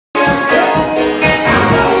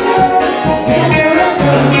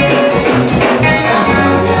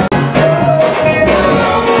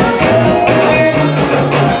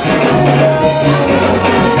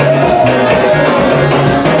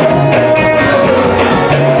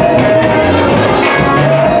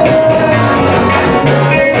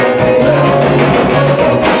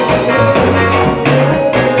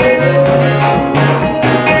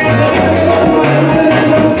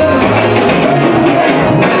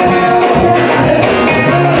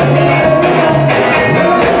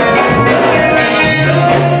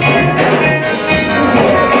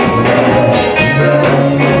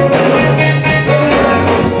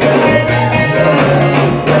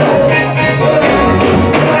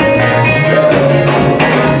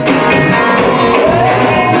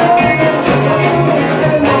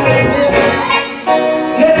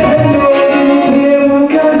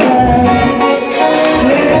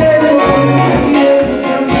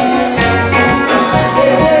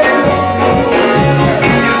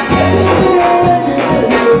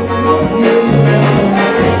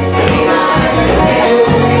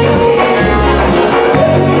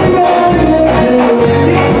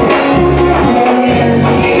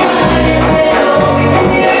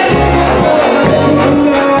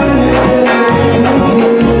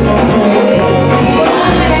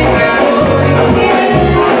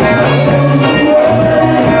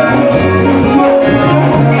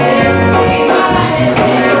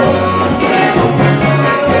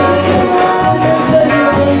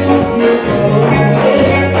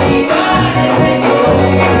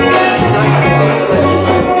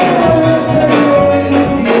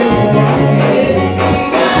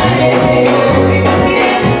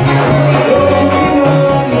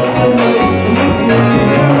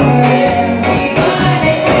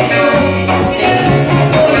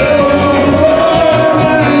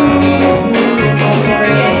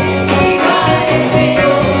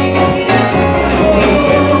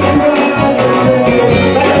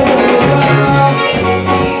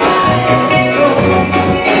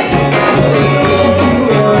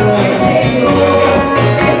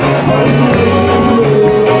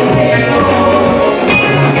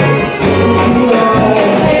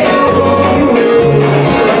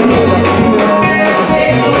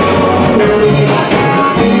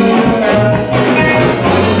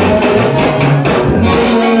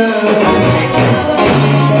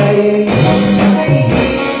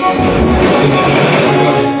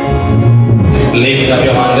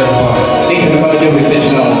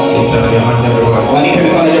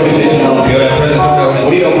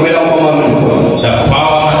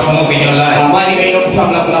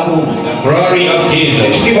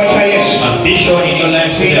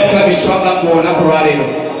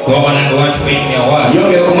Go on and worship in your word. We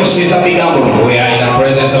are in the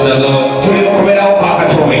presence of the Lord.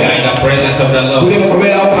 We are in the presence of the Lord.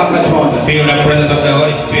 Feel the presence of the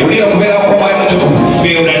Holy Spirit.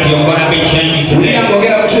 Feel that you're going to be changed today.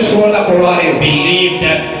 Believe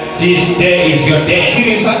that this day is your day.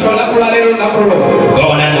 Go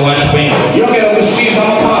on and worship Him.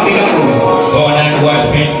 Go on and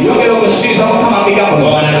worship Him.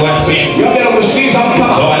 Go on and worship Him.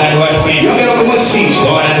 Go on and worship Him.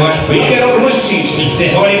 Go on and worship Him. It's a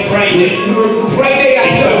Holy Friday.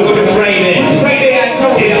 It's a Good Friday.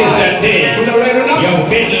 This is the day you've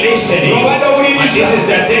been listening. And this is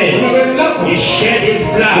the day He shed His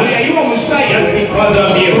blood just because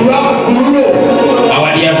of you. Our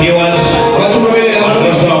dear viewers, and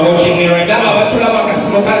those who are watching me right now,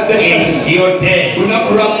 it's your day.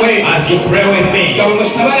 As you pray with me,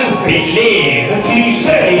 believe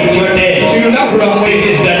it's your day. This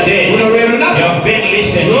is the day you've been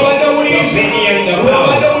listening. You've been hearing the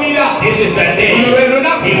word. This is the day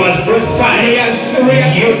He was crucified.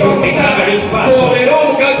 You to become a rich person.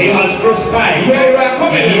 He was crucified.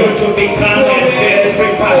 You to become a very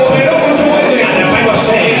free person. And the Bible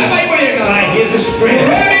says, by His Spirit,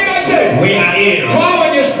 we are here.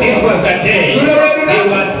 This was the day He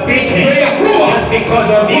was beaten just because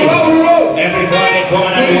of you. Everybody go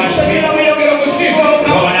on and worship Him.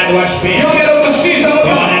 Go on and worship Him. Go on and worship Him.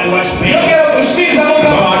 Go on and worship Him.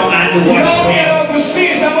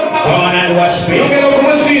 Go on and worship Him.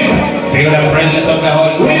 Feel the presence of the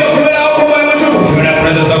Holy Ghost. Feel the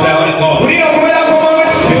presence of the Holy Ghost.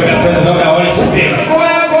 Feel the presence of the Holy Spirit.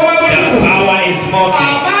 The power is moving.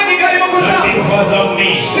 Not because of me,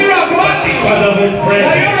 but because of His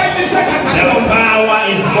presence. The power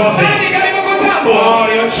is moving. All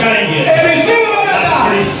your challenges, let's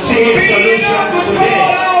receive solutions today.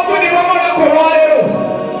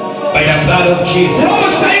 By the blood of Jesus.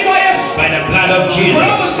 By the blood of Jesus.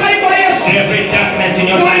 Every darkness in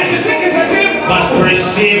your life must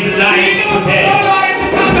receive light today. By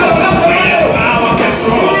the power of the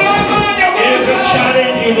cross, every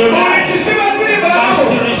challenge in your life must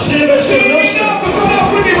receive a solution.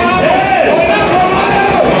 Go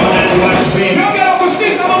on and worship Him.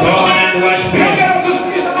 Go on and worship Him.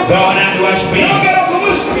 Go on and worship Him.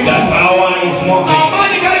 The power is moving.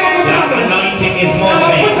 The anointing is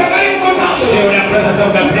moving. Feel the presence of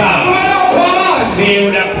the blood. Feel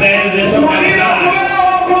the presence of the blood.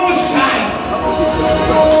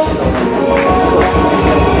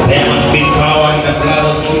 There must be power in the blood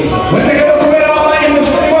of Jesus.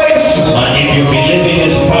 And if you believe in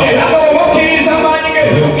His power,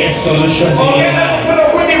 you will get solutions in your life.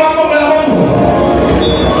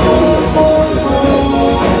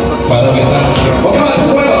 Father, we thank you.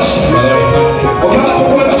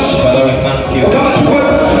 Father, we thank you. Father, we thank you.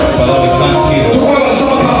 Father, we thank you.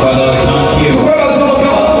 Father, we thank you.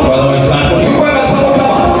 Father, we thank you.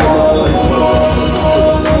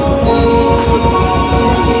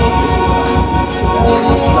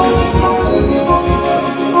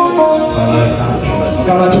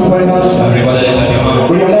 Everybody lift your mouth.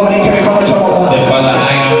 Say, Father,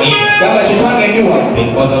 I am here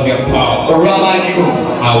because of your power.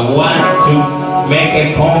 I want to make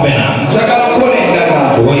a covenant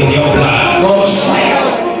with your blood.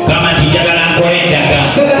 Kama tijagala nkolendaga.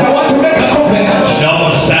 I want to make a covenant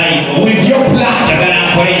with your blood.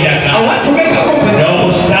 I want to make a covenant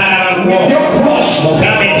with your cross.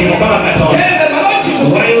 Tell them, Lord Jesus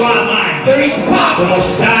Christ, there is power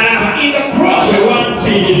in the cross that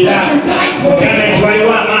you died for me. Tell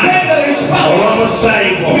them there is power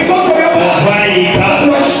because of your blood that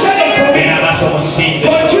you are shedding for me.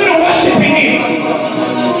 Continue worshiping Him.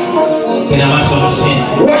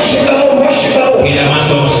 Worship the Lord, worship the Lord.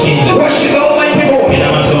 Worship the Almighty God.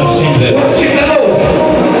 Worship the Lord.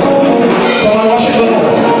 Someone worship the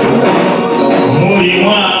Lord.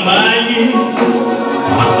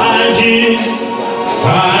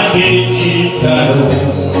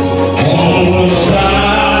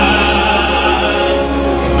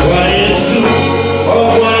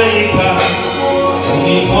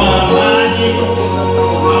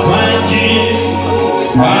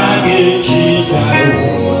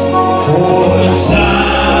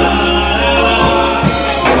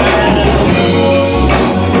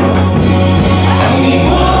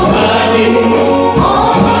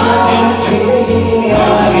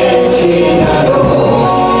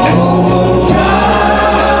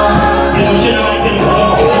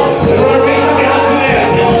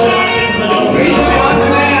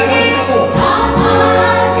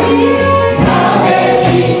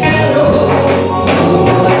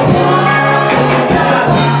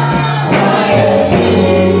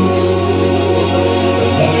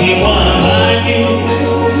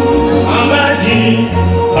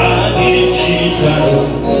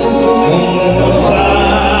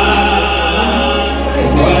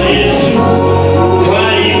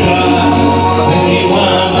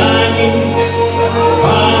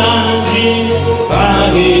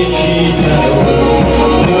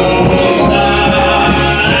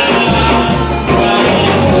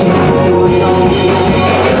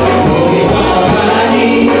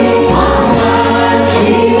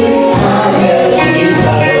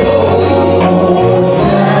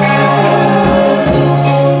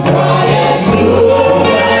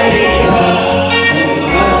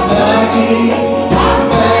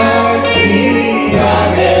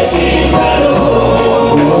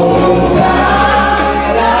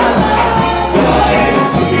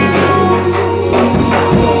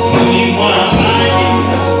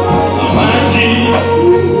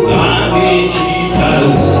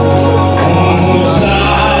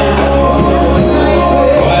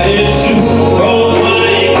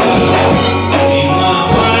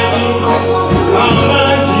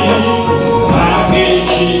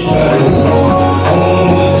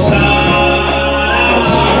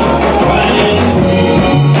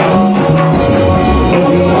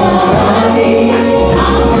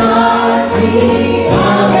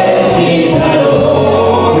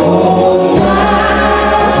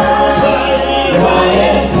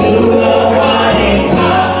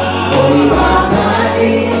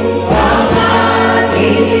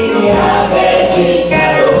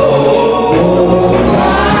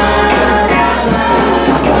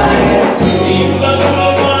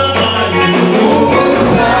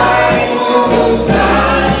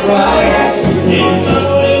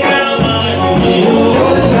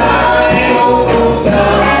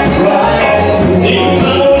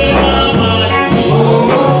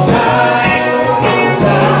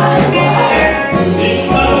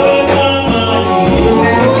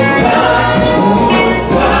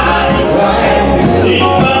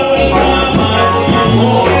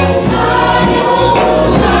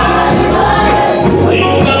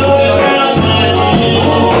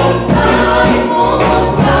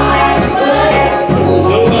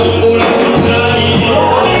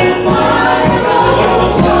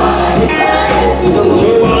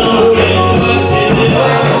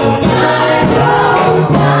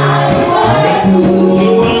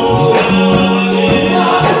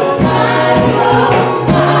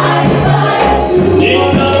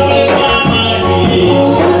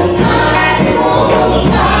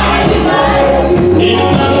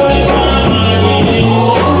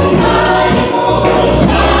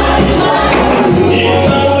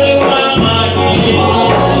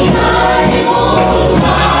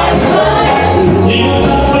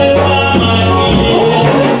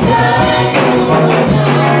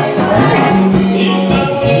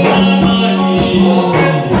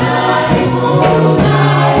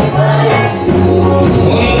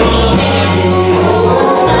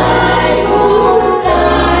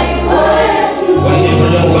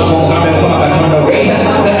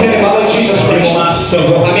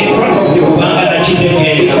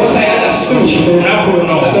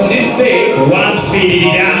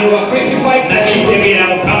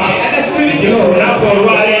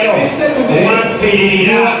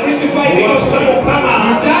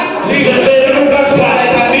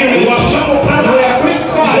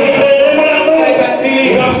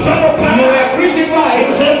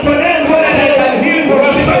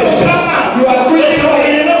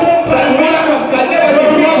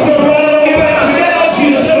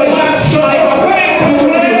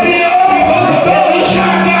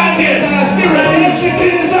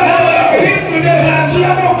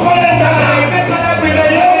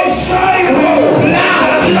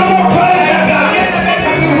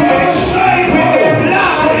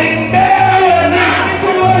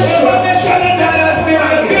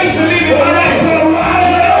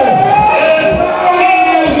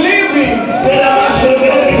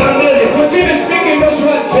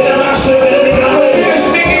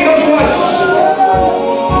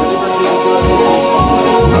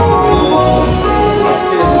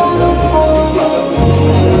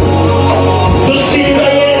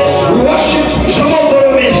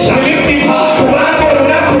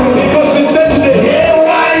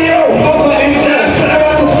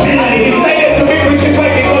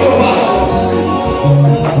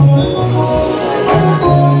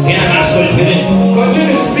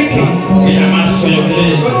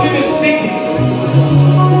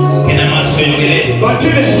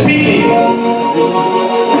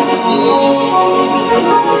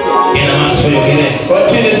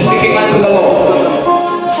 Continue speaking unto the Lord.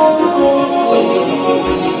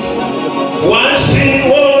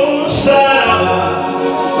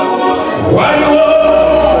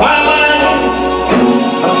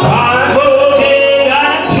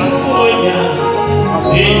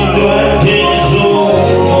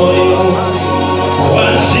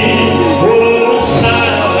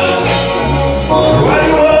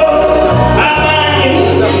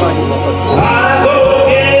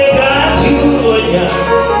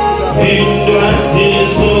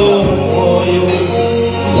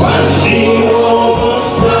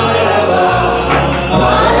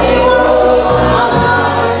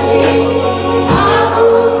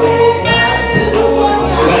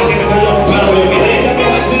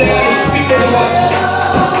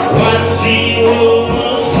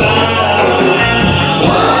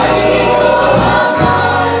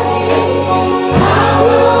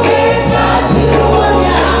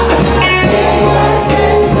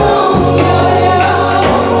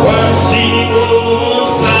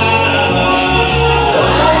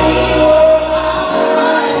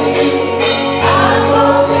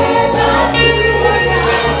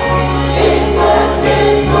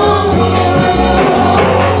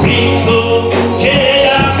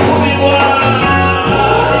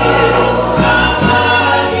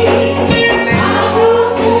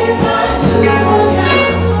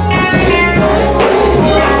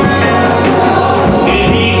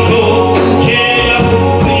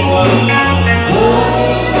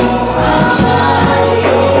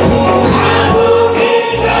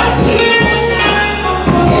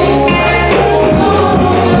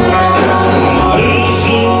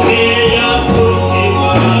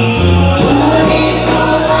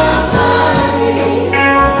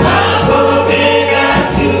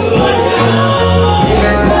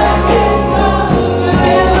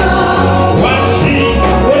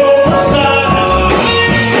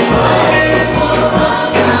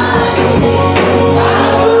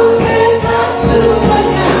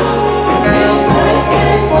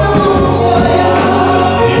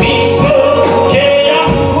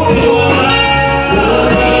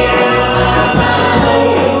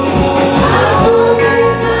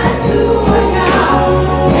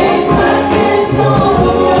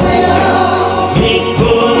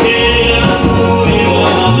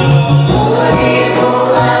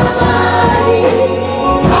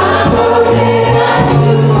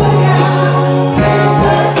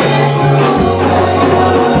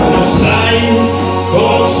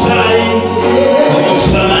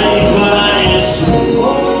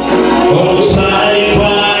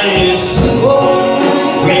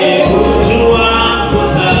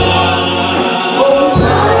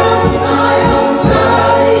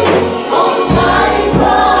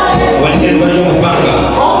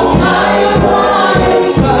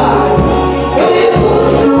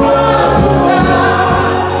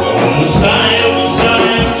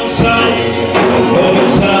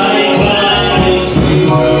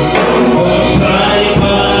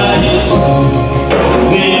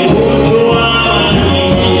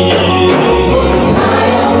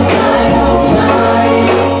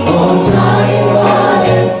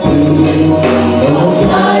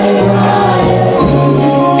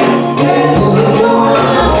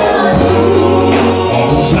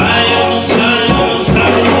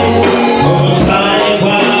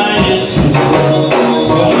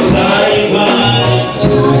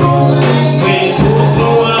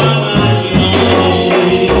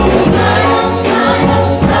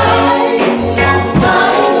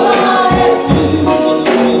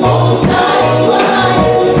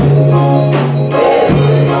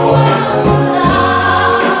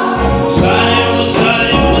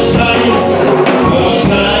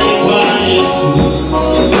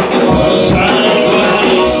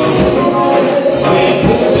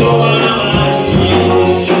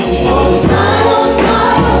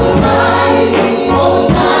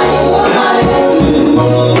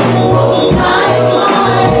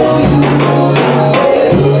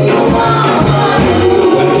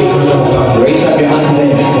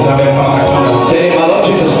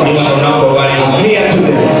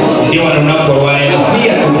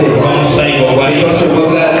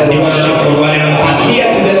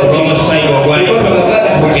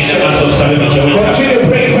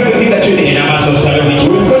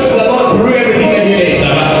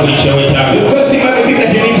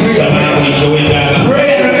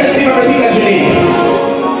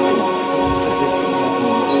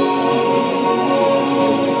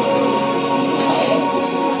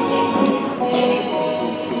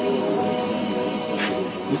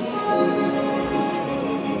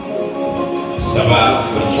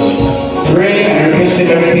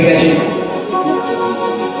 receive everything that you need.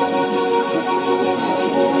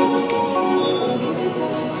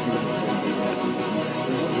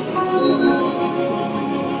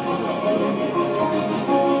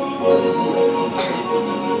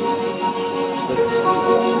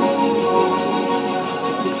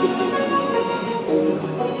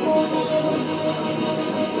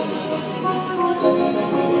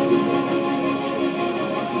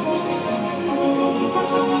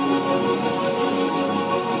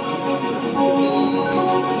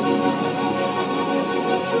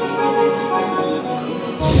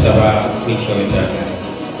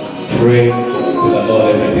 Pray to the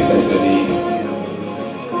Lord everything that you need.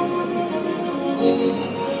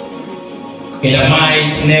 In the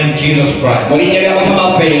mighty name of Jesus Christ, I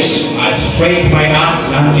straighten my arms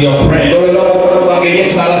unto your prayer.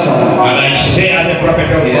 And I say as a prophet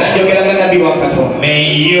of God,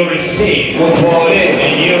 may you receive. May you receive.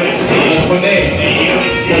 May you receive. May you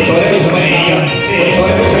receive. May you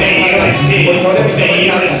receive. May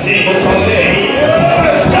you receive.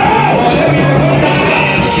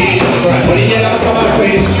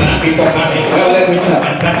 Thank you for coming.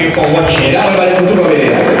 And thank you for watching. In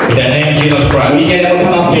the name of Jesus Christ, you are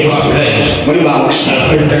blessed.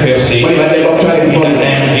 Take your seat. In the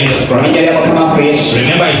name of Jesus Christ.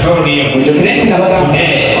 Remember I told you today is a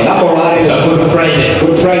Good Friday.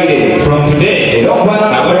 Good Friday. From today, I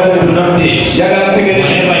want you to know this.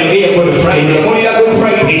 Whenever you hear Good Friday,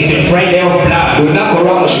 it's a Friday of blood.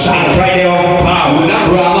 It's a Friday of power.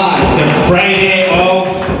 It's a Friday of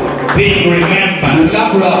being remembered.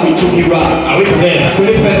 Are we together?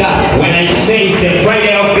 When I say it's a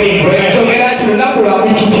Friday of being remembered,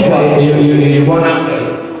 you wanna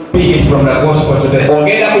pick it from the gospel today.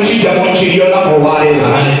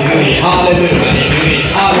 Hallelujah. Hallelujah.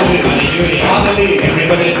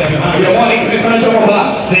 Everybody lift up your hands.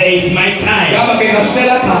 Say it's my time.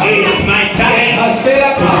 It's my time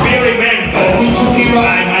to be remembered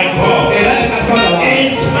by my God.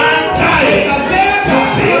 It's my time to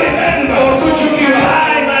be remembered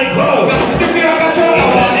by my God. In the name of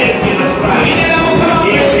Jesus Christ.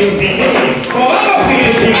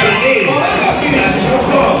 If you believe, that's your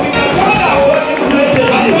God.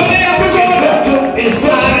 It's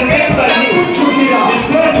going to remember you. It's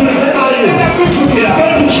going to remember you. It's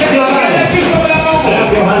going to change your life. Clap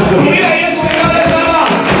your hands to me.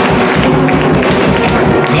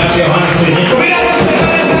 Clap your hands to me.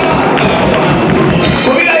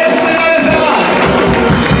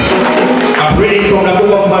 I'm reading from the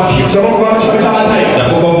book of Matthew. The book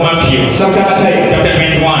of Matthew. Chapter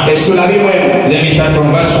 21. Let me start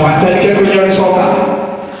from verse 1.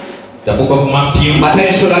 The book of Matthew.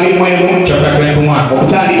 Chapter 21.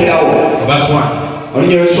 Verse 1.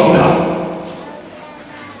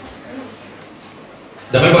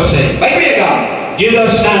 The Bible says,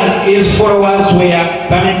 Jesus and his followers were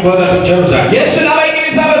coming closer to Jerusalem.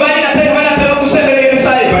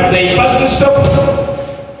 But they first stopped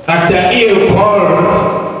at the hill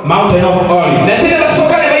called Mountain of Olives.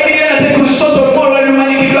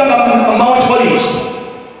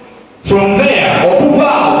 From there,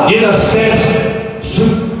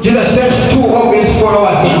 Jesus sends two of his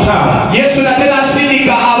followers in town. He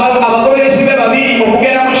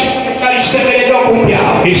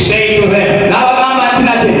said to them,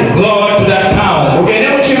 go to that town.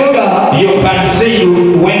 You can see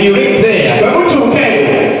when you reach there.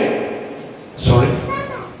 Sorry.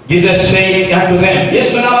 Jesus said unto them,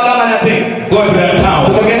 go to that town.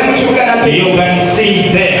 You can see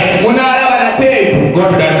there. Go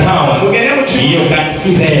to that town. You can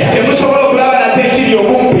see there.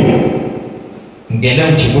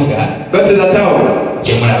 Go to the town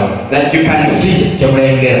that you can see,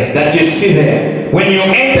 that you see there. When you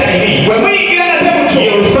enter in it, you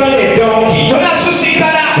will find a donkey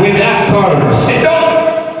with that cords.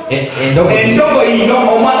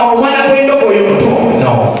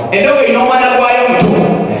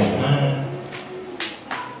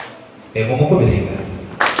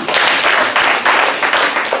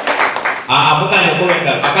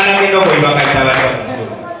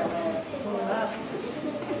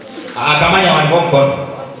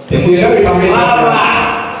 If we have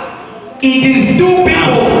it is two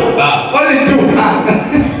people. Only two.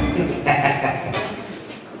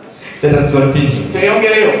 Let us continue.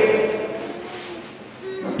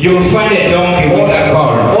 You will find a donkey with a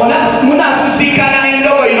cord.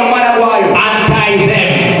 Untie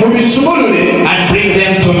them and bring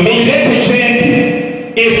them to me.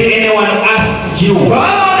 If anyone asks you, why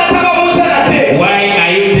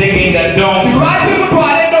are you taking the donkey?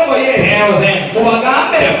 Tell them the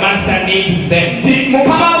master needs them.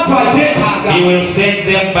 He will send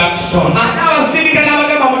them back soon.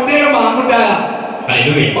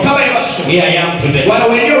 Hallelujah. Here I am today.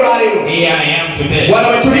 Here I am today.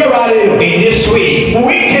 In this week,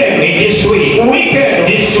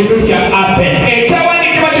 this scripture happened.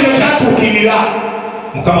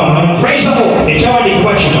 Praise the Lord.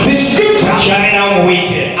 The scripture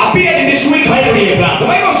appeared in this week. The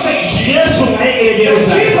Bible says Jesus, when he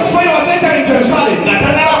was entering Jerusalem,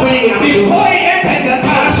 before he entered the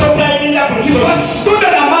house, he was stood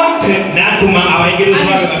on a mountain and he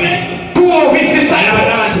spent two of his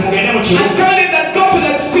disciples and told him that go to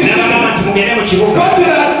that city, go to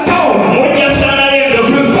that town, you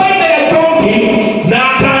will find their donkey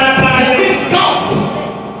and sits down.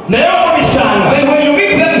 Then when you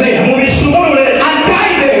meet them there,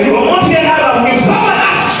 untie them. If someone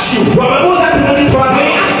asks you, when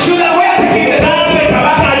he asks you that where to keep the donkey,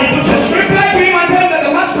 just reply to him and tell him that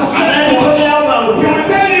the master said to us. He will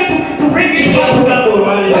tell you to bring it to us.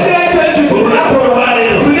 What did I tell you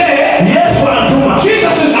today?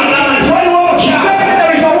 Jesus is a man. He said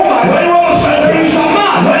there is a woman, there is a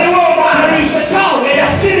man, there is a child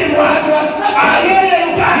that was not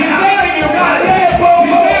He's there in Uganda.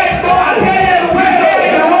 He's there in God. He's there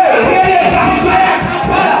in the world. He's there in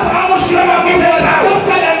Kampala. He was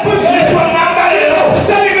tortured and put there. Jesus is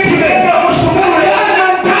telling me today,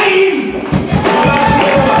 untie him.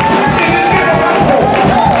 In this kind of platform.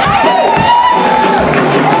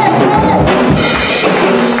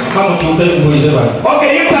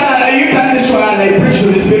 Okay, you turn this one and I preach to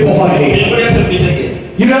these people over here.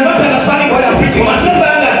 You are not understanding what I'm preaching. You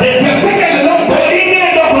have taken a long time.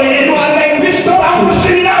 You are like this dog.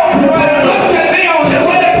 You are not telling on the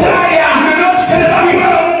side. You do not tell me.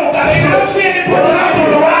 You do not see any potency.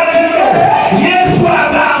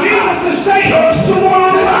 Jesus is saying, you are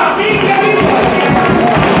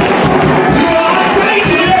afraid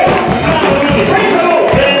today. Praise the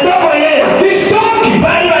Lord. This donkey,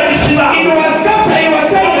 it was captured, it was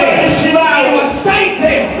tied there. It was tied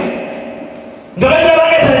there.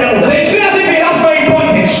 They see as if it has no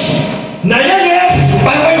importance.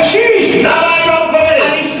 But when Jesus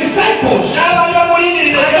and his disciples and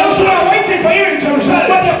those who are waiting for you in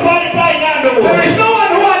Jerusalem, there is no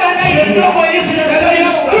one who had an idea that there is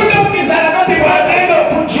two donkeys that are not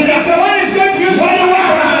important. Because the one is going to use one in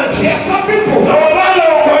Jerusalem. There are some people that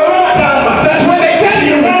when they tell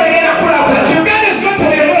you that Uganda is going to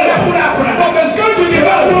develop, but it's going to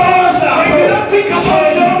develop, if you don't think about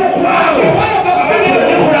it, that you're one of those people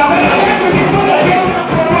that are going to develop.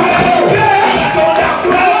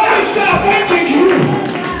 The Lord is appointing you.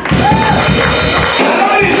 The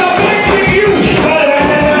Lord is appointing you.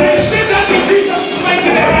 Receive that in Jesus'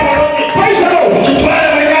 mighty name. Praise the Lord.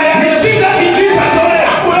 Receive that in Jesus' name.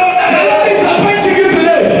 The Lord is appointing you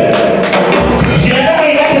today.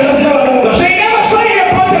 They never saw you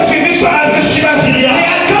upon the sea this one. They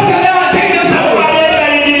had come to them and taken them somewhere.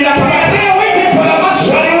 They are waiting for the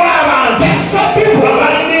master. There are some people are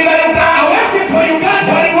waiting for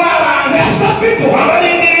Uganda. There are some people are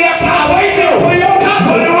waiting for your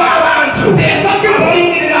couple. There are some people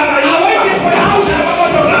are waiting for your house.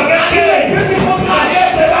 Beautiful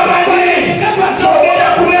house. But they never told you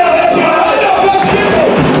that you are one of those people.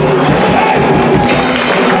 Hey.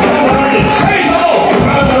 Praise the Lord.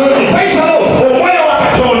 Praise the Lord.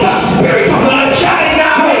 The Spirit of God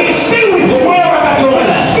is still with you.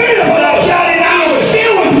 The Spirit of God is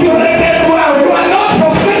still with you. You are not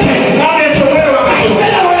forsaken. I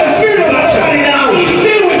said that when the Spirit of God is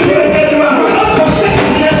still with you, you are not forsaken.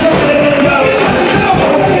 Jesus is never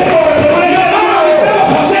forsaken. Your Lord is never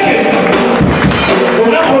forsaken.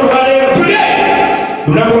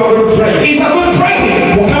 Today is a good Friday.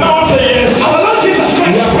 Our Lord Jesus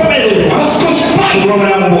Christ was crucified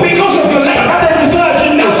because of your life.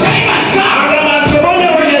 Now time has come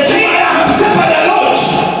when Jesus himself and the Lord.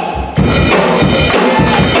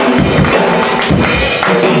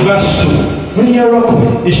 In verse 2,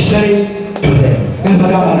 he said to them,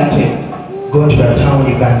 go to the town,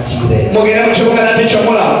 you can see there. When you enter, you'll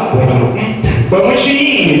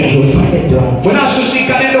find a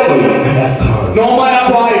door and a car.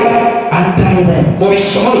 Untie them.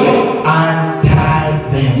 Untie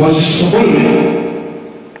them.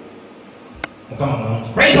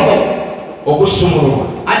 Praise the Lord.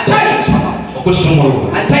 Okusumulwa. Untie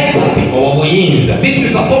something. This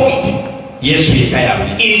is authority. Yesu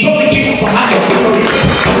yekayabuli. It is only Jesus that has authority.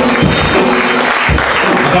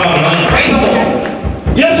 Praise the Lord.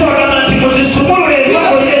 Yesu agamba nti muzisumulule ebigo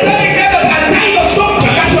Jesus is telling them that untie your stone.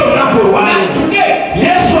 And today,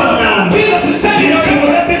 Yesu agamba Jesus is telling you,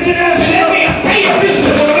 let me untie your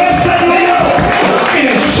business.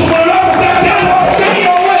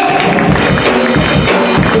 Your wealth.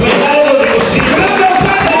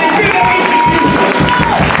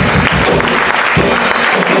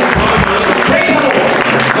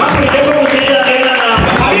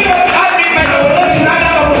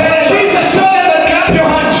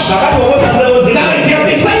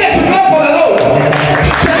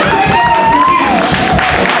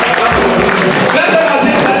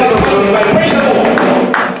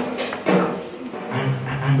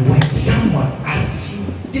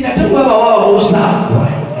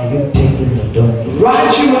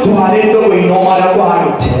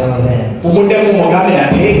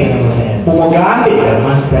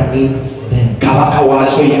 needs them. Kabaka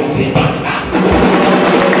wazo yazimba.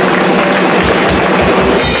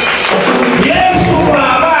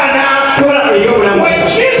 When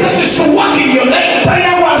Jesus is to work in your life, he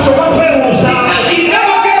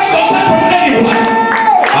never gets consent from anyone. He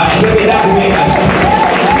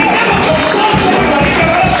never consults anyone. He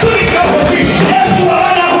never stood up for Jesus.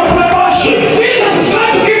 If Jesus is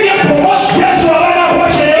going to give you a promotion, if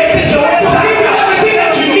he's going to give you everything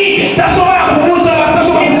that you need, he never compels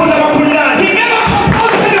anyone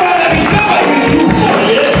that he's never even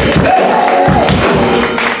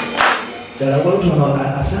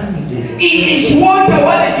It is wonder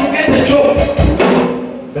why to get a job.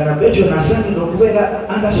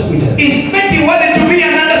 It's Meddy wanted to be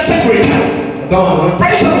an undersecretary.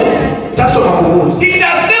 Praise the Lord. He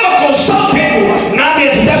does never consult anyone.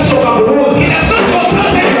 He does not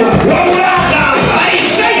consult anyone. But he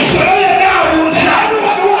says,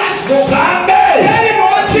 everyone who asks, tell him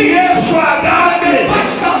what he is, and the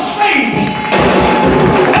master said.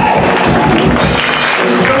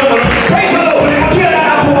 Praise the Lord.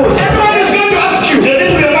 Everyone is going to ask you, why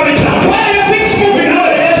are your things moving on?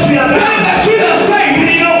 Time that Jesus said, and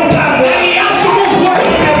he has to move forward.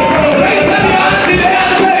 Raise up your hands in the air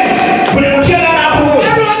and say, everyone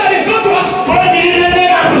that is going to ask, why are you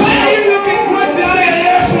looking great this day?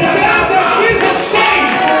 Tell them that Jesus said.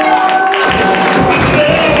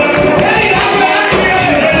 Let it happen unto you.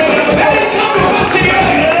 Let it come to pass in your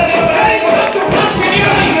life. Let it come to pass in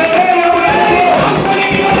your life. Let it happen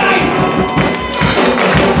in your life.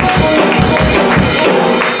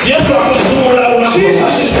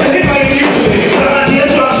 Jesus is delivering you today. Say,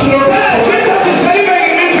 Jesus is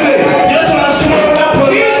delivering me today.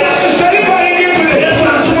 Jesus is delivering you today.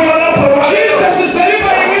 Jesus is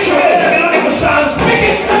delivering me today. Speak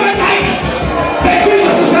it 7 times. That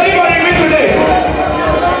Jesus is delivering me today.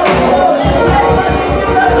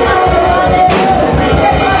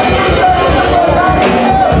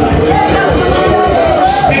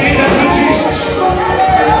 Speak it unto Jesus.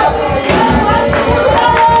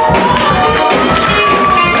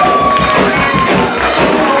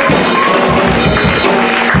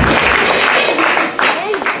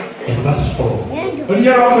 In verse 4, When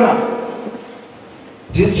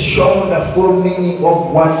this shows the full meaning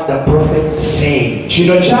of what the prophet said.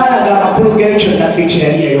 kino kyalaga amakulu g'ekyo nabbi kye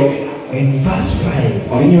yali yayogera. In verse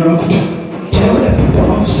 5, Olunyira olwokuta tell the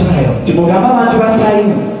people of Zion, timugambe abantu ba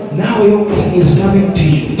Sayini now your king is coming to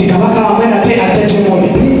you. nti kabaka wamwe nate ajja gye muli,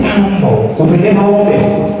 Be humble mubere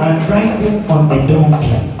bawombeefu and riding on a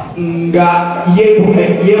donkey. nga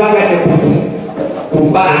yeebagadde ku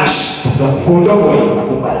mbalaasi, ku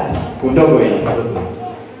ndogoyi,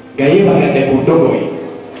 nga yeebagadde ku ndogoyi,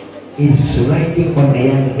 Is riding on a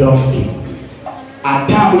young donkey,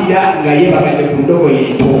 atambulira nga yeebagadde ku ndogoyi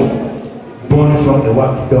ento, born from the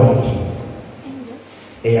one donkey.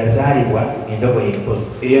 Eyazaalibwa endogoyi enkozi.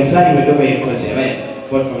 eyazaalibwa endogoyi enkozi,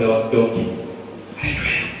 born from the donkey.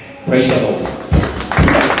 Praise the Lord.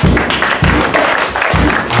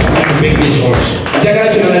 Njagala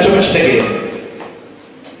kino nakyo mukitegeere.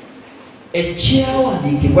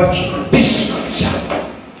 Ekyawandiikibwa kino This scripture,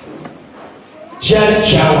 kyali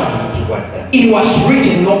kyawandiikibwa dda it was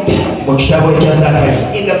written long time mu kitabo ekya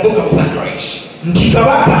Zakaliya in the book of Zacharias, nti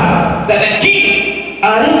kabaka that the king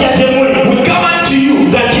alijja gye muli will come unto you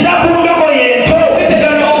ng'akira ku ndogoyi ento. seated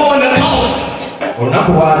on the couch.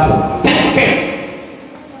 Olunaku bw'atyo That came.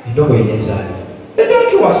 endogoyi n'ezaalibwa. The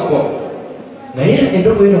donkey was born. Naye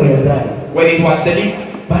endogoyi eno we yazaalibwa When it was delivered,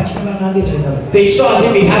 baakirabanga ng'etalina they saw as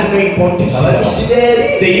if it had no importance. abakisiba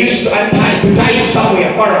eri They used to untie him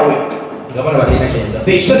somewhere far away. nga bana batalina kyenza.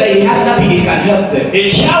 They saw that he has nothing, he can help them.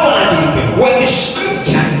 Ekyawandiikibwa When the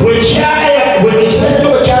scripture, bwe ekisajjo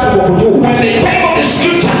kyatuba okutuuka when the time of the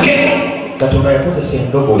scripture came, Katonda yakozesa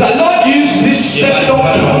endogoyi. the Lord used this same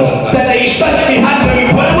donkey that they said he had no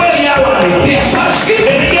importance. There are some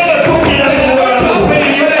scriptures that are going to happen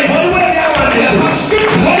in your life. There are some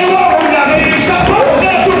scriptures that it is supposed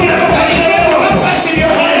that is going to help us in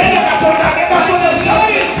your life. And the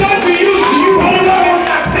Lord is going to use you.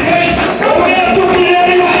 There is a prophet that is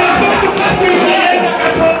going to come to your life.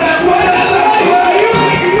 When the Lord is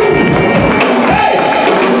using you, hey,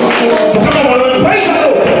 praise the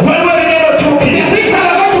Lord. There are things that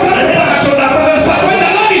are going to come to pass. But when the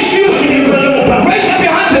Lord is using you, raise up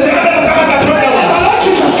your hands and the Lord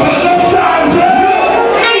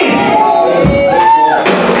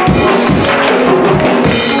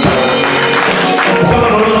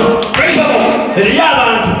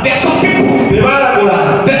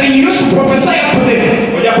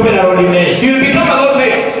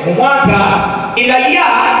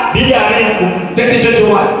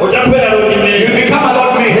 2021. You become a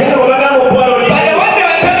Lord Mayor. By the one day I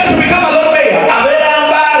tell you to become a Lord Mayor,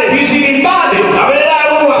 he's in Mbale,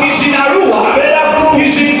 he's in Arua,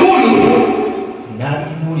 he's in Gulu.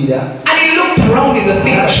 And he looked around in the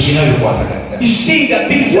things. You see the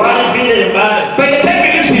things. By the time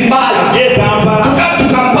he lives in Mbale, to come to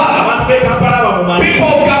Kampala, people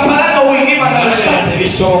of Kampala will give an understand. You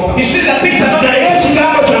see the things are not there.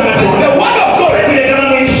 The word of God.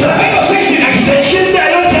 The Bible says in Extension,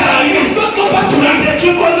 it is not go back to him. He has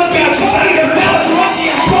spoken the best what he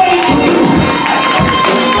has told you to do.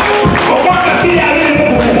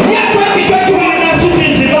 Year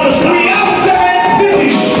 2021, we have 7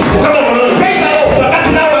 cities. Praise the Lord.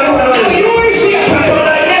 Now you will see a time. The Lord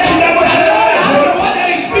has the one that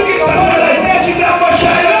is speaking upon the life. The Lord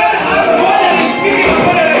has the one that is speaking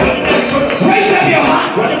upon the life. Raise up your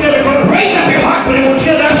heart. Raise up your heart.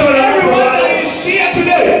 Everyone that is here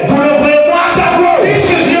today,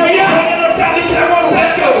 this is your year.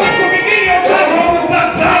 That you're going to begin your journey.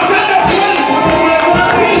 Your journey of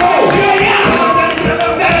life. This is your year.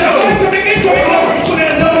 That you're going to begin to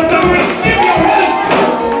receive your wealth.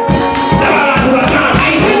 I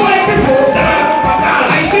see my people. I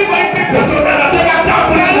see my people. The Lord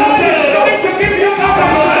is going to give you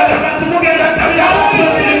coverage. The Lord is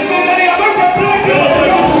saying that He is going to blow you up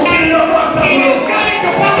your jobs. It is coming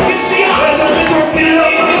to pass this year. It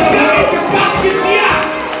is coming to pass this year.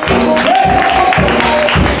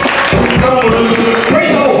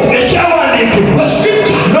 Praise the Lord. The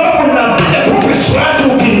scripture and the prophecy,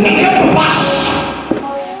 it came to pass.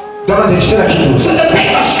 So the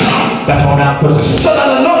time must come. So that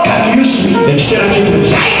the Lord can use me. Time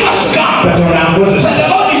must come. That the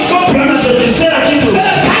Lord is going to use me. So the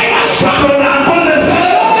time must come. That the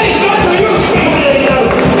Lord is going to use me.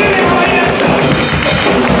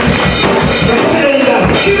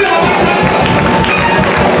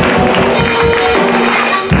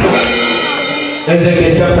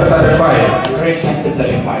 Ezekiel chapter 35. Grace chapter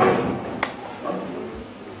 35.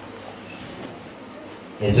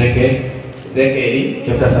 Ezekiel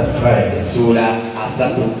chapter 35. Sura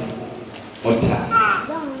asatu mota.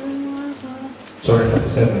 Sorry,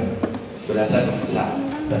 37. Sura asatu musa.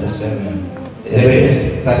 37.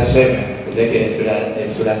 Ezekiel 37.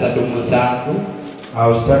 sura asatu musa. I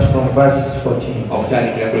will start from verse 14.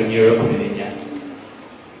 Okutandikira ku nyoro 14.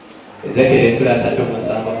 Ezekiel sura asatu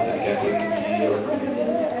musa okutandikira ku nyoro 14.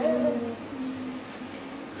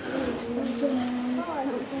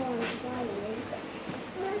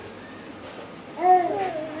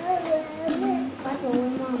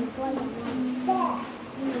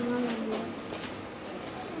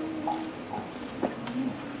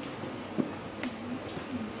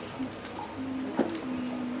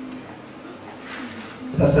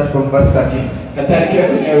 Let's start from verse 13. Katandikira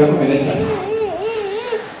ku nyoro 13.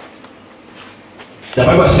 The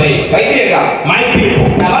Bible says, my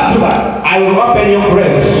people, I will open your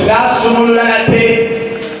graves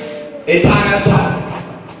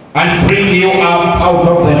and bring you up out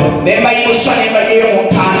of them.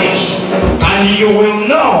 And you will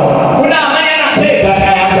know that I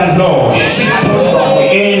am the Lord.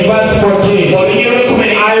 In verse 14,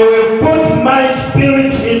 I will put my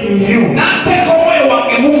spirit in you,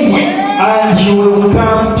 and you will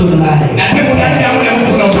come to life.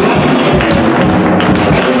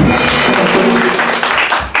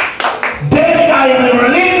 Then I will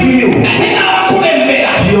lead you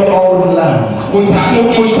to your own land.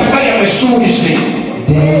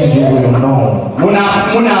 Then you will know that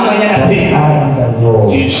I am the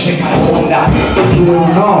Lord. You will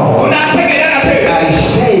know I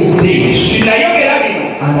say this and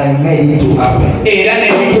I made it to happen.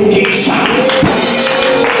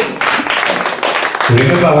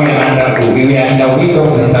 Remember, we are in the week of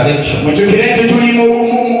resurrection.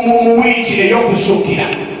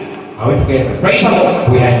 Are we together? Praise the Lord.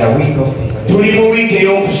 We are in the week of resurrection.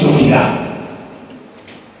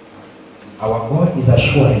 Our God is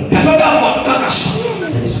assuring that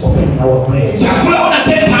He's opening our graves.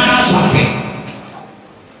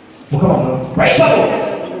 Praise the Lord.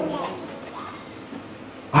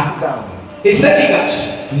 He's telling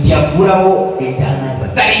us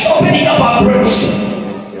that He's opening up our graves.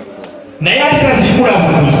 But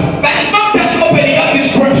it's not just opening up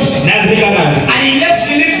His graves. And He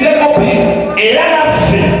leaves them open.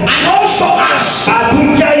 And also us.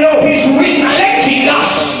 He's resurrecting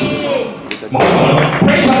us.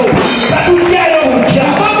 Praise the Lord. It's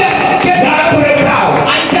not just getting up to the ground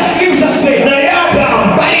and just gives us faith.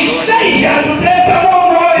 But He says that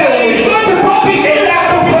He's going to drop His faith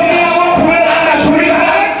and He's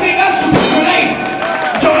resurrecting us to life.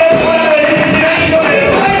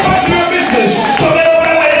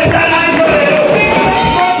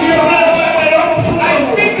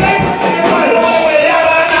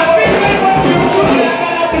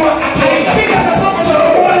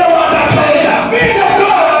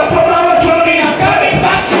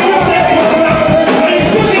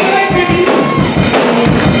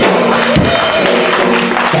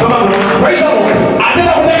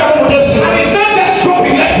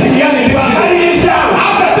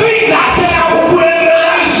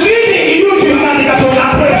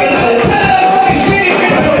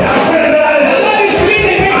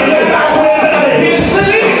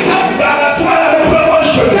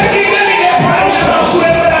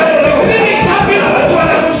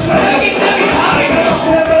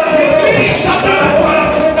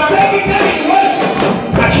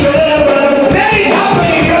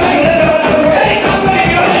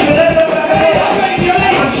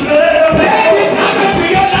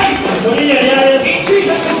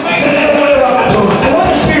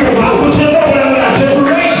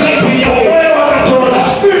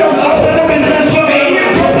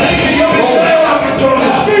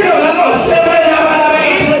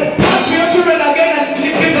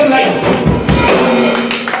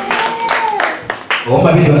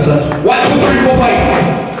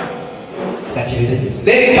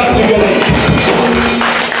 to your name.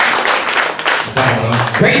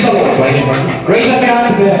 Praise the Lord. Raise up your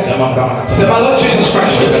hand today. Say, my Lord Jesus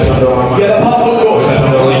Christ, you're the powerful God.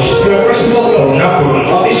 You're a merciful God.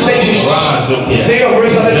 On this stage is day of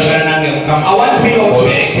resurrection. I want to be Lord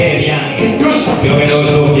Jesus. Do something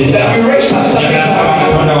that you raise up something.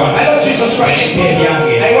 My Lord Jesus Christ,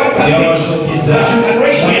 I want something that you can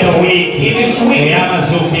raise up in this week.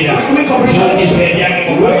 We commission.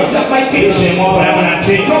 Raise up my kids.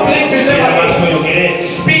 Don't live with them.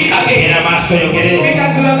 Speak again. Speak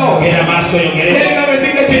unto the Lord. Tell him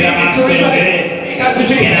everything that you need to resurrect. Speak unto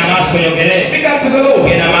Jesus. Speak unto the Lord.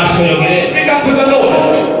 Speak unto the Lord.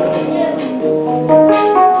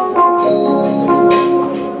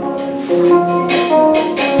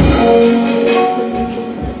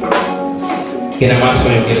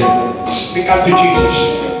 Speak unto Jesus.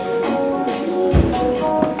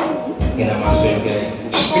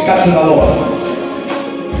 Speak unto the Lord.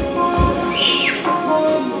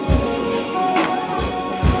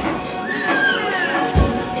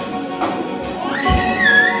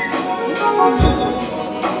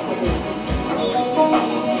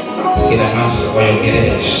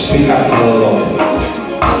 Speak out to the Lord. Speak out to the Lord.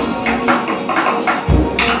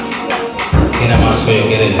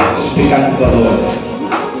 Speak out to the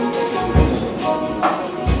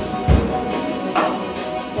Lord.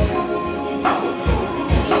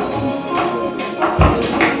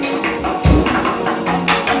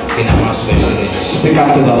 Speak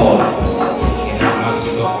out to the Lord.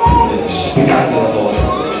 Speak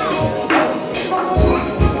out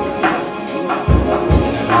to the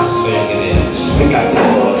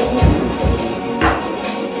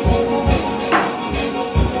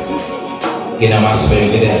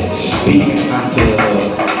Lord. Speak unto the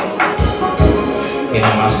Lord.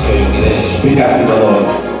 Speak out to the Lord.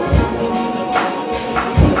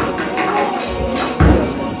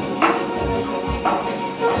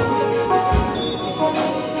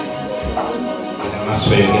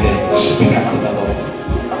 Speak out to the Lord.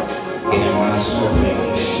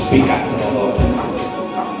 Speak out to the Lord.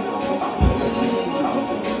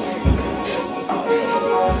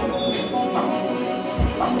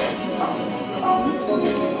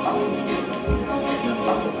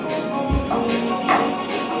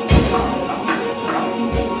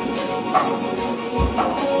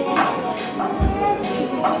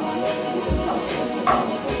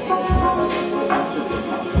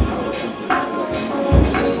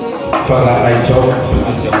 Father, I talk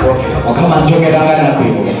as your prophet.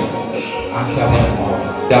 Answer them all.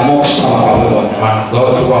 And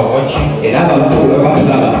those who are watching and they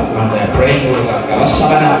are praying with us.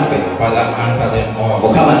 Father, answer them all.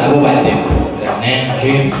 Their name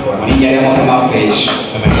Jesus Christ.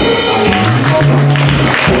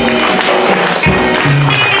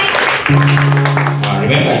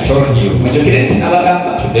 Remember, I told you today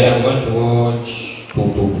I'm going to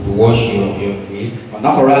wash your feet.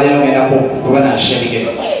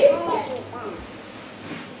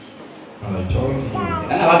 And I told you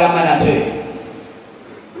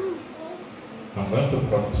I'm going to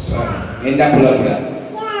prophesy.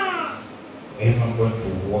 If I'm going to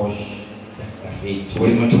wash the feet. So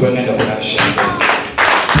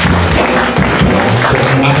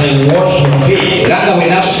as I wash your feet, that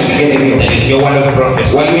is your word of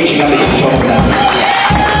prophecy.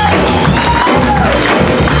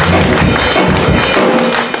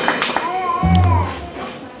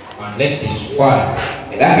 And let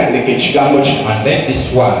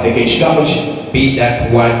this word be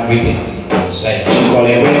that word written inside.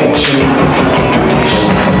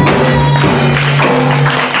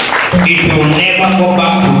 It will never go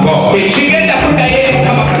back to God without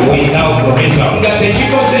provision.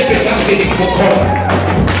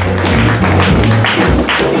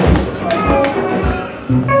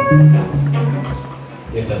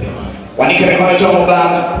 Lift up your hand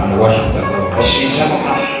and worship the Lord.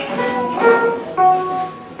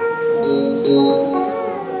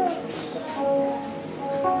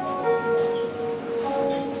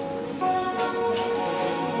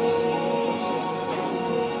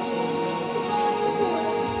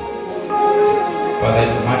 Father,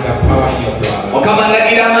 command the power in your blood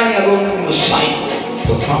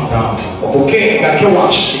to come down and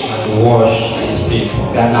wash these people.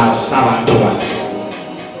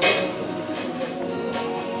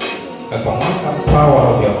 I command the power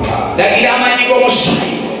of your blood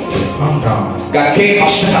to come down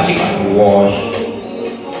and wash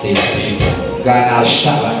these people.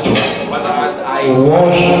 I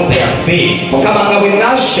wash their feet.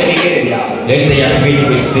 Let their feet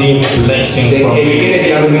receive blessing from you.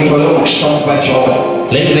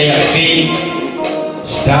 Let their feet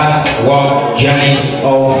Start walk journeys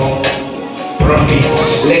of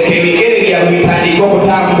prophets. Leka ebigere byabwe bitandika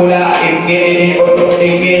okutambula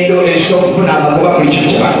engendo ez'okufuna amagoba ku ekyo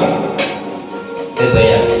kibako. Let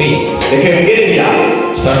their feet Leka ebigere byabwe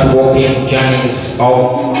start walking journeys of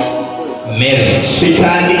marriage.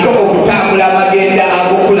 bitandika okutambula amagenda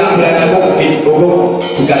ag'okukulaakulana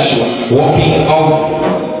ag'okugasibwa. Walking of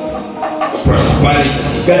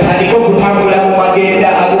prosperity. Gatandika okutambula mu magenda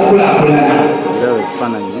ag'okukulaakulana.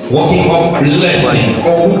 Walking of blessing.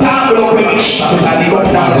 Okutambula okw'emikisa kutandika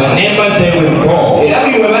okutambula. Whenever they will go, Era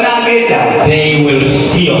buli we banaagenda they will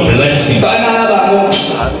see your blessing. banaalabanga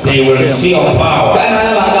omukisa, They will see your power.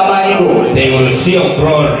 banaalabanga amaanyi go, They will see your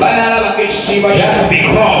glory. banaalabanga ekitiibwa Just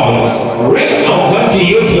because I'm going to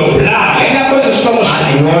use your blood ennakozesa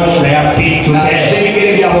omusanyi and wash their feet n'assa today.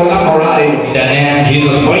 ebigere byabwe olunaku olwaleero. In the name of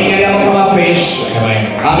Jesus. Mu linnya lya Mukama waffe Yesu. Amen.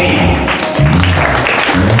 Amiina.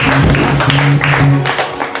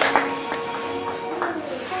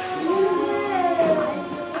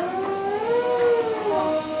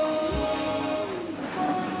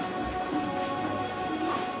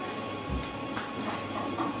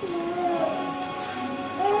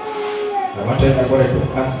 I want everybody to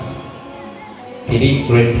ask 3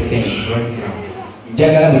 great things right now.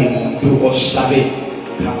 Njagala buli muntu osabe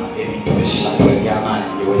Mukama ebintu bisatu eby'amaanyi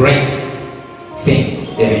bye weetaaga. Great things.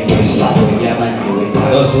 Ebintu bisatu eby'amaanyi bye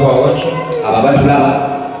weetaaga. Those who are watching, Abo abatulaba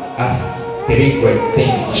ask 3 great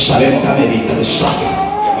things. osabe Mukama ebintu bisatu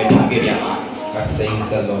bye weetaaga eby'amaanyi. As says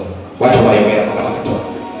the Lord. Watu bayogera Mukama Katonda.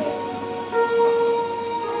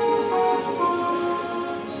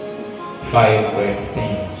 5 great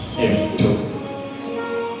things. Ebintu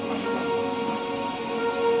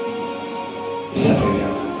bisatu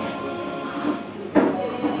eby'amaanyi.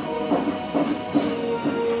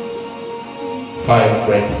 5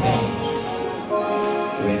 great things.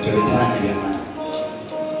 Ebintu bitaano eby'amaanyi.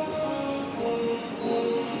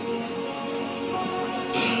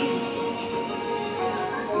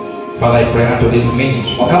 Father, I pray unto this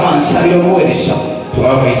ministry Mukama nsabira obuweereza to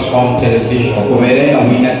have its own television okubeere nga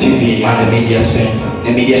bulina TV and a media center.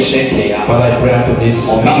 ne media center ya Father, I pray unto this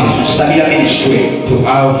Mukama ministry nsabira ministry to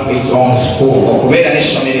have its own school. okubeera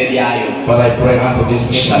n'essomero eryayo. Father, I pray unto this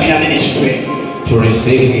ministry Nsabira ministry to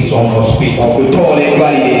receive its own hospital. okutoola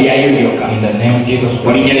eddwaliro eryayo lyokka. In the name of Jesus Mu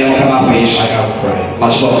linnya Christ, lya Mukama waffe I Yesu have prayed.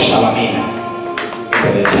 maze okusaba. Amiina.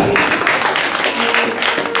 Ekobeza.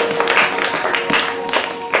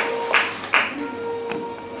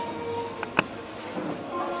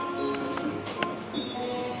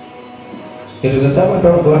 There is a servant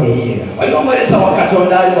of God here. Waliwo omuweereza wa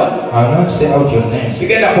Katonda ali wano. I will not say out your name,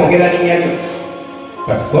 Sigenda kwogera linnya lyo.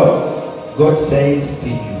 but God says to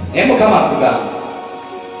you, Naye Mukama akugamba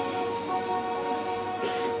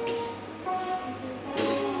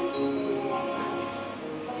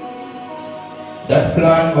that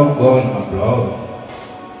plan of going abroad,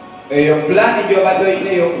 eyo pulaani gy'obadde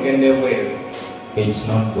olina ey'okugenda ebweru it's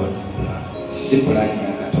not God's plan. si pulaani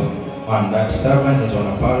ya Katonda. And that servant is on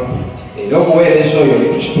a pulpit. Era omuweereza oyo oli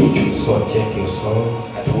ku kituutu. So check your soul,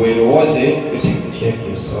 Kati weerowooze, check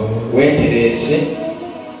your soul, weetereeze,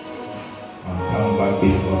 and come back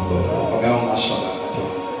before God. okomewo mu maaso ga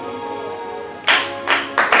Katonda.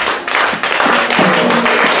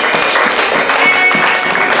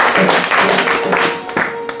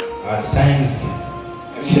 At times,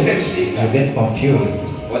 Ebiseera ebisinga you get confused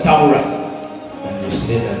otabulwa and you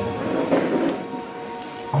say that,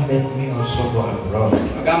 let me also go abroad.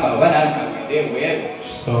 agamba oba nange agende ebweru.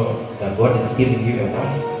 So that God is giving you a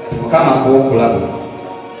warning. Kati Mukama akuwa okulaba.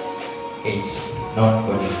 It's not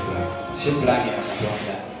God's plan. Si pulaani ya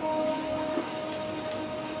Katonda.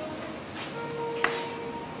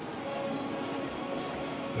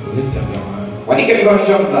 You lift up your hand Wanika emikono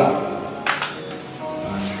gy'omulala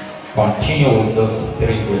and continue with those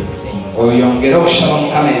 3 great things. oyongere okusaba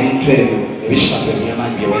Mukama ebintu ebyo ebisatu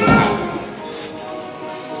eby'amaanyi bye weetaaga.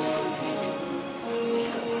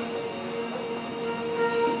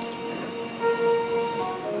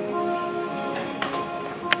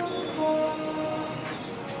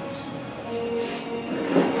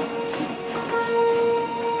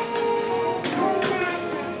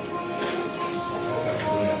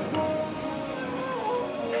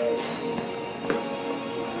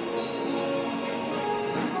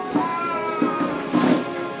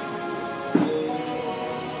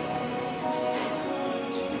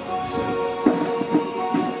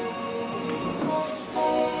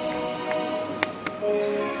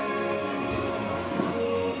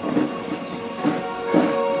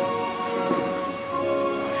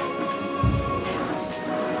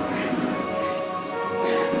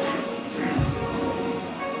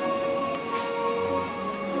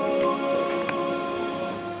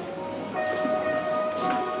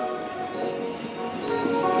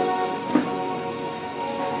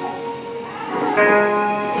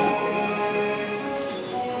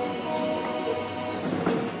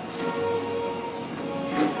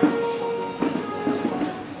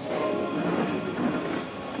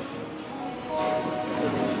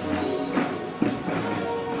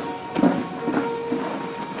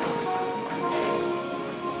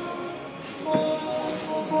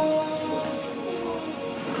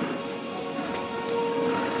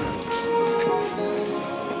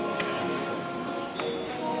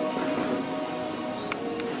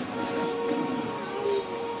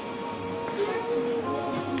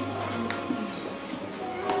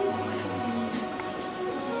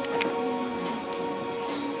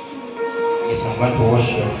 going to wash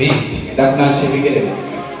your feet. ngenda kunasa ebigere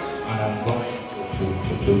And I'm going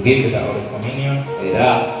to give you the Holy Communion.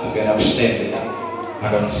 era tugenda kusembera.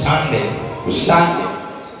 And on Sunday, Ku Sande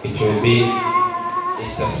it will be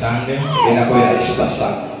Easter Sunday. ngenda kubeera Easter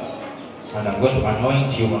Sunday. And I'm going to anoint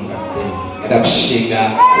you on that day. ngenda kusinga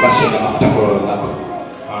kubasinga amafuta ku olwo olunaku.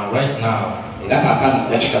 Right now, Era kaakano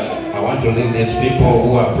jakikaza. I want to leave these people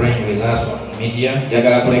who are praying with us on media.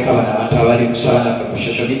 Njagala kuleka bano abantu abali kusaba naffe ku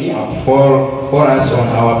social media. For us on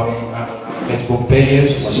our Facebook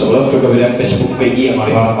pages, Osobola okutugabira Facebook page on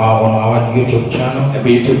yaffe, our YouTube channel, ne ku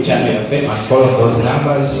YouTube channel yaffe. and follow those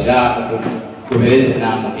numbers. Era okugobereza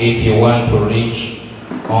enamba. If you want to reach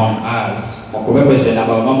on us, Okubekweza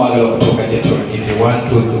enamba baba mwagala okutuuka gye tuli. if you want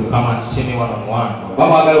to come and see me one-on-one, Baba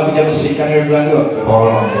mwagala okujja musiikanira Lulange waffe. call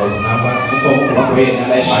on those numbers. Omu ku bakuba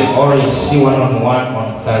enamba I y'essimu. already see one-on-one on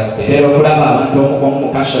Thursday, Ntera okulaba abantu omukumu mu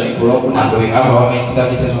counseling ku Lwokuna. and we have our main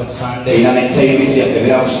services on Sunday, Tulina n'ensayirizi yaffe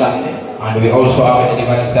ebira ku Sunday. and we also have a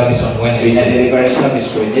delivery service on Tulina Wednesday. delivery service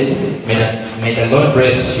ku Wednesday. May the Lord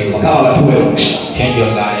bless you, Mukama batuwe omukisa. change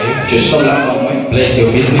your life, Kyosobola mmwe. bless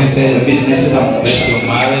your businesses, Bizinesi zammwe. bless your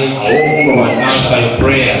marriage, Obwongo bwammwe. and answer your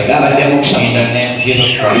prayer Era abadde mukisa. in the name of Jesus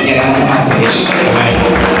Christ. Linnya lya Mukama Yesu. Amen.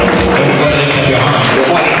 Everybody lift up your hands.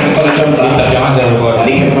 Omuwanika emikono Lift gy'omulaba. up your hands, everybody.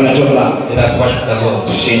 Wanika emikono gy'omulaba. Let us worship the Lord.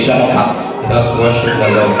 Tusinza Mukama. Let us worship the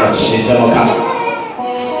Lord. Tusinza Mukama.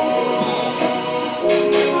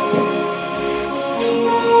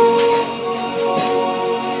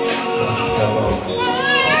 Worship the Lord.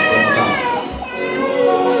 Tusinza Mukama.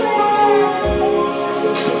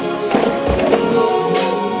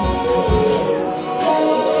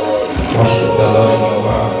 Worship the Lord in your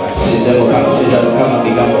heart. Tusinza Mukama. Tusinza Mukama mu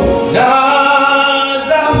bigambo. Now